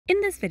In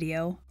this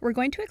video, we're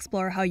going to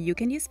explore how you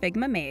can use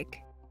Figma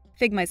Make,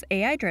 Figma's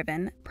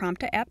AI-driven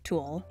prompt-to-app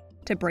tool,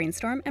 to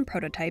brainstorm and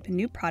prototype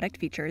new product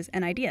features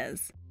and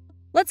ideas.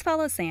 Let's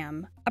follow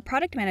Sam, a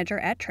product manager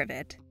at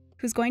Trivet,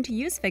 who's going to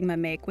use Figma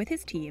Make with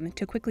his team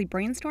to quickly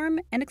brainstorm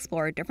and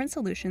explore different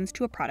solutions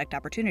to a product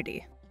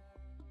opportunity.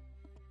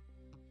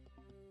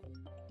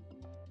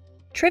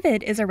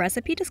 Trivet is a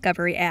recipe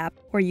discovery app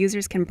where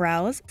users can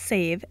browse,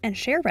 save, and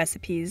share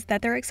recipes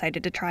that they're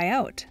excited to try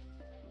out.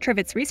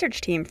 Trivet's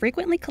research team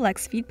frequently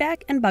collects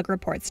feedback and bug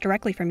reports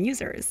directly from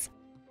users.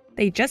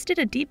 They just did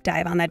a deep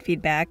dive on that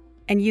feedback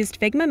and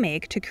used Figma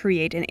Make to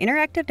create an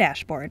interactive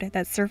dashboard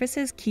that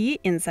surfaces key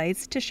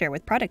insights to share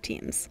with product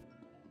teams.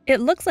 It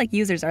looks like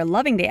users are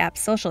loving the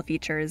app's social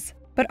features,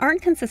 but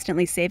aren't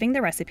consistently saving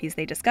the recipes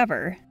they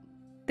discover.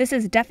 This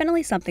is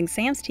definitely something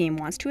Sam's team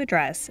wants to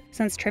address,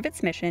 since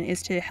Trivet's mission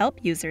is to help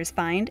users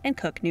find and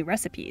cook new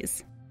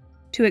recipes.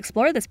 To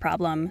explore this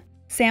problem,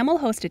 Sam will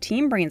host a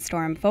team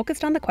brainstorm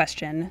focused on the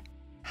question,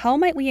 how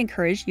might we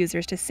encourage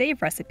users to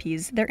save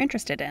recipes they're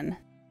interested in?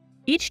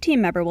 Each team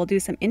member will do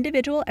some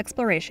individual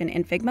exploration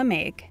in Figma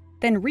Make,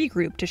 then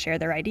regroup to share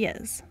their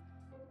ideas.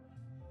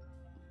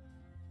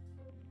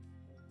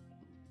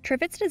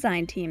 Trivet's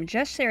design team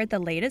just shared the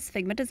latest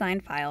Figma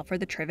design file for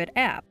the Trivet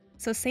app,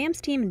 so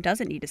Sam's team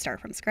doesn't need to start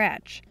from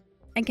scratch,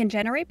 and can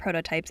generate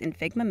prototypes in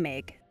Figma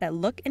Make that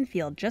look and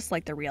feel just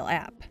like the real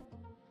app.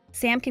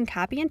 Sam can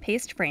copy and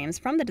paste frames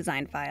from the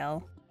design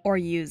file, or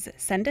use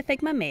Send to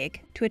Figma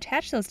Make to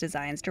attach those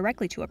designs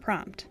directly to a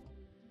prompt.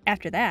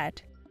 After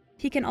that,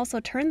 he can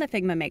also turn the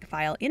Figma Make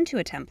file into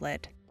a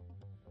template,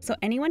 so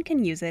anyone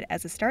can use it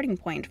as a starting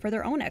point for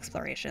their own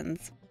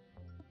explorations.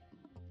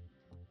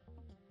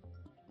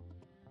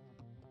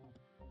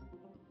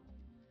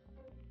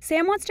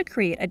 Sam wants to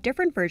create a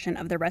different version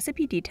of the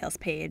recipe details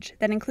page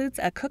that includes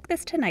a Cook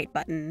This Tonight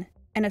button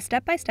and a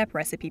step-by-step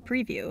recipe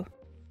preview.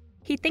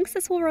 He thinks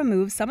this will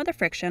remove some of the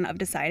friction of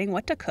deciding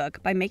what to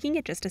cook by making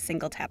it just a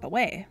single tap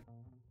away.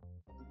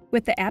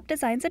 With the app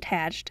designs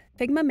attached,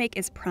 Figma Make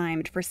is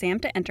primed for Sam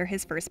to enter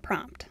his first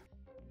prompt.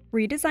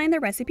 Redesign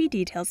the recipe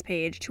details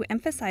page to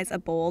emphasize a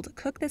bold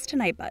Cook This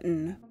Tonight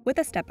button with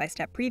a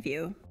step-by-step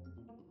preview.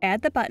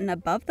 Add the button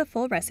above the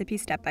full recipe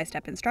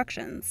step-by-step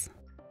instructions.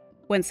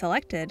 When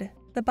selected,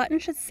 the button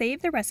should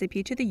save the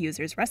recipe to the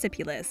user's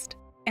recipe list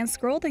and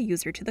scroll the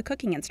user to the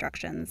cooking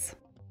instructions.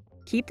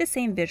 Keep the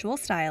same visual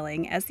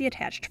styling as the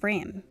attached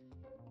frame.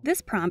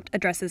 This prompt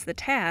addresses the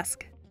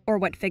task, or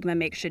what Figma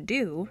Make should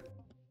do,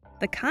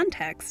 the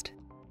context,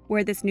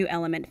 where this new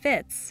element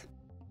fits,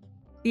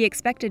 the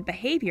expected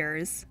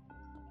behaviors,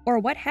 or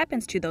what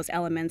happens to those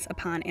elements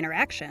upon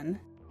interaction,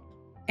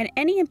 and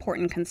any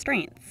important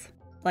constraints,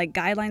 like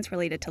guidelines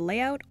related to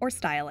layout or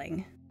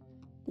styling.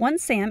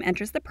 Once Sam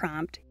enters the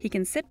prompt, he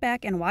can sit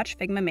back and watch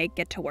Figma Make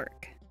get to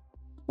work.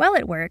 While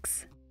it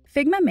works,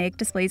 Figma Make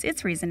displays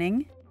its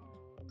reasoning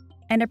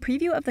and a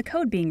preview of the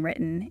code being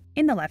written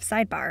in the left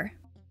sidebar.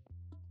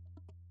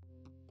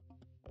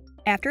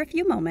 After a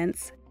few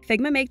moments,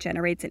 Figma Make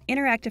generates an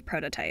interactive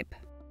prototype.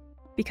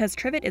 Because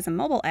Trivet is a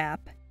mobile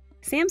app,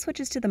 Sam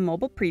switches to the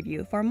mobile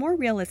preview for a more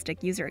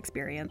realistic user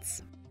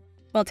experience.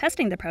 While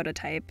testing the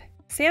prototype,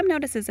 Sam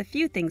notices a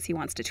few things he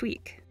wants to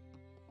tweak.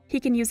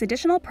 He can use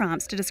additional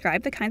prompts to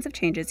describe the kinds of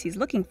changes he's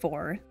looking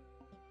for,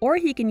 or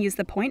he can use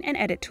the point and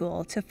edit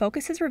tool to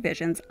focus his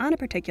revisions on a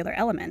particular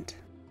element.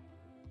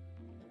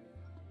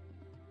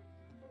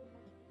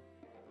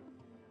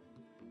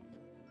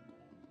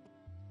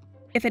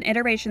 If an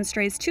iteration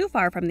strays too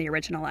far from the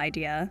original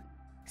idea,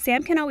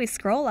 Sam can always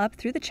scroll up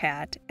through the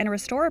chat and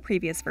restore a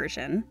previous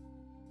version,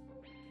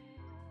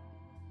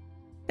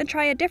 then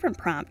try a different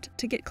prompt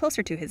to get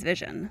closer to his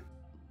vision.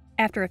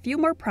 After a few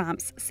more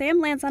prompts,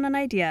 Sam lands on an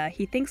idea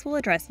he thinks will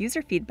address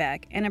user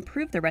feedback and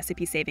improve the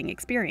recipe saving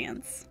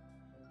experience.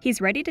 He's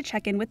ready to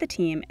check in with the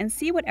team and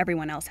see what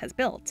everyone else has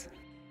built.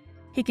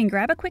 He can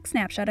grab a quick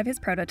snapshot of his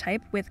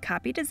prototype with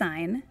Copy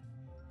Design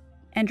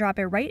and drop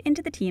it right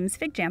into the team's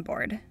FigJam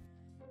board.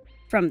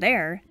 From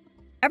there,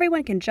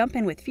 everyone can jump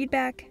in with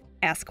feedback,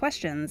 ask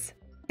questions,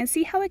 and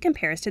see how it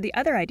compares to the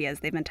other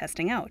ideas they've been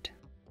testing out.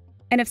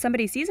 And if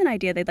somebody sees an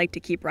idea they'd like to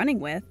keep running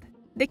with,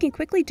 they can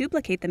quickly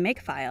duplicate the Make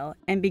file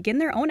and begin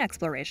their own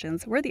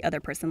explorations where the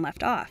other person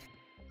left off.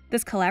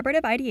 This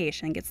collaborative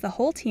ideation gets the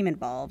whole team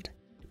involved,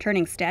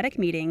 turning static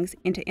meetings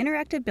into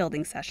interactive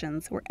building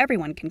sessions where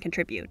everyone can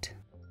contribute.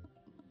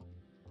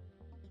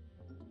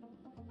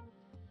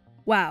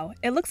 Wow,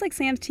 it looks like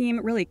Sam's team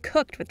really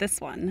cooked with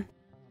this one.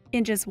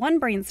 In just one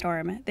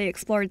brainstorm, they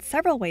explored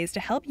several ways to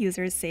help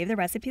users save the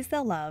recipes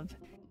they'll love,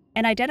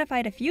 and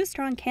identified a few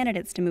strong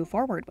candidates to move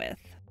forward with.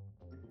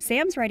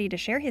 Sam's ready to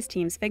share his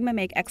team's Figma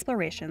Make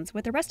explorations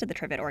with the rest of the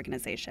Trivet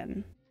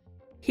organization.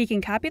 He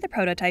can copy the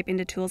prototype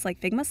into tools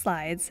like Figma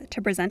Slides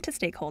to present to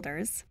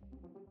stakeholders,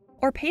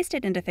 or paste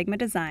it into Figma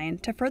Design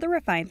to further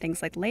refine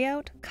things like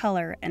layout,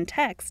 color, and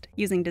text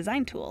using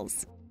design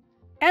tools.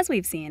 As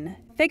we've seen,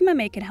 Figma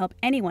Make can help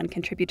anyone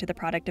contribute to the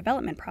product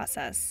development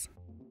process.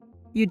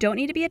 You don't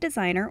need to be a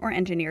designer or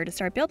engineer to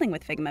start building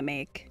with Figma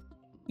Make.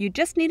 You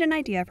just need an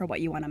idea for what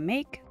you want to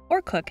make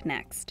or cook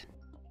next.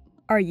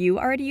 Are you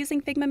already using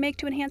Figma Make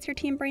to enhance your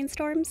team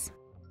brainstorms?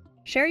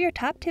 Share your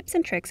top tips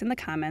and tricks in the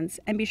comments,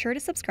 and be sure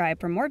to subscribe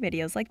for more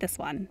videos like this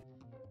one.